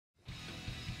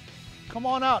Come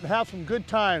on out and have some good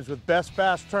times with Best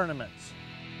Bass Tournaments.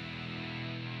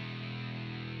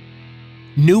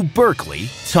 New Berkeley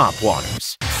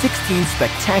Topwaters. 16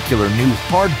 spectacular new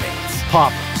hard baits,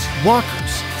 poppers,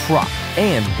 walkers, prop,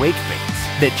 and wake baits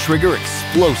that trigger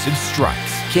explosive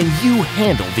strikes. Can you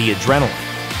handle the adrenaline?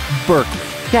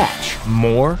 Berkeley. Catch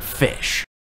more fish.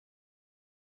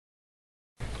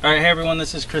 All right, hey everyone,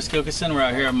 this is Chris Gilkison. We're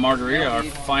out here at Margarita, our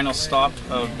final stop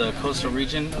of the coastal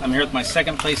region. I'm here with my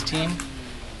second place team,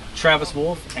 Travis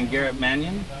Woolf and Garett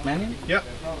Manion. Yep.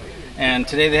 And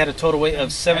today they had a total weight of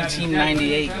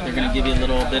 1798. They're going to give you a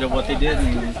little bit of what they did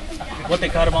and what they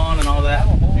caught them on and all that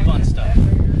fun stuff.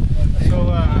 So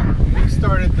we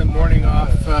started the morning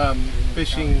off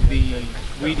fishing the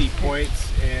weedy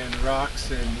points and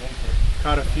rocks and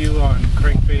caught a few on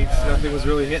crankbaits. Nothing was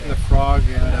really hitting the frog,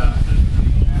 and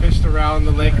fished around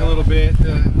the lake a little bit.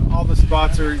 All the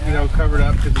spots are, covered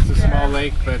up because it's a small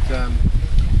lake, but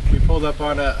we pulled up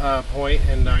on a point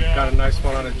and got a nice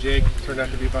one on a jig. It turned out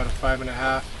to be about a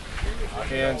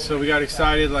 5.5, and so we got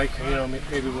excited, like,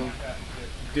 maybe we'll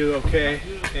do okay,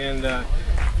 and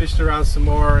fished around some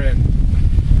more and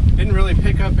didn't really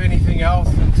pick up anything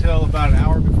else until about an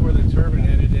hour before the tournament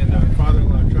ended, and our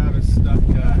father-in-law Travis stuck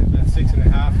that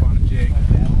 6.5 on a jig.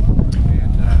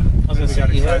 I was gonna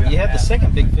say, you had the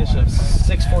second big fish of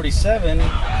 647,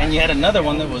 and you had another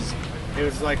one that was, it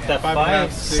was like that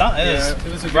 5.5, 6.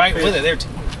 It was a good right fish. with it. They're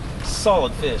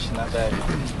solid fish in that bag.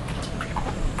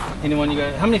 Anyone you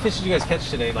guys? How many fish did you guys catch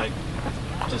today? Like,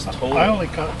 just total? I only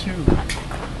caught 2.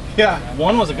 Yeah.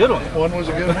 One was a good one. One was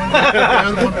a good one. The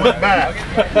other one went back.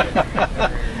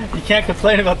 You can't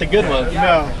complain about the good one.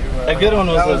 No. That good one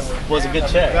was a good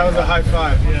check. That was a high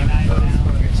five.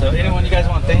 Yeah. So anyone you guys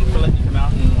want to thank for letting you come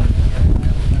out and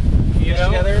fish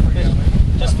together?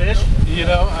 Just fish?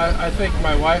 I thank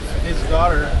my wife, his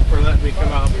daughter, for letting me come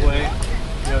out and play.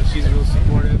 She's real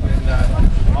supportive,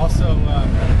 and also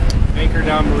Anchor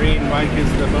Down Marine. Mike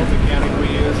is the boat mechanic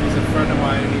we use. He's a friend of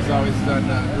mine, and he's always done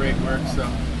great work. So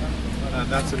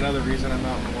that's another reason I'm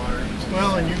out in the water.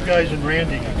 Well, and you guys and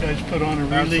Randy, you guys put on a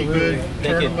really good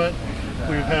tournament.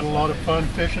 We've had a lot of fun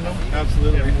fishing them.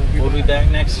 Absolutely. We'll be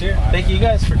back next year. Thank you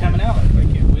guys for coming out.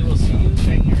 Thank you. We will see you in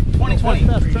 2020. Best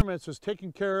Bass Tournaments is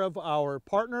taking care of our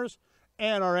partners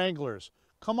and our anglers.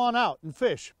 Come on out and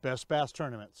fish Best Bass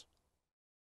Tournaments.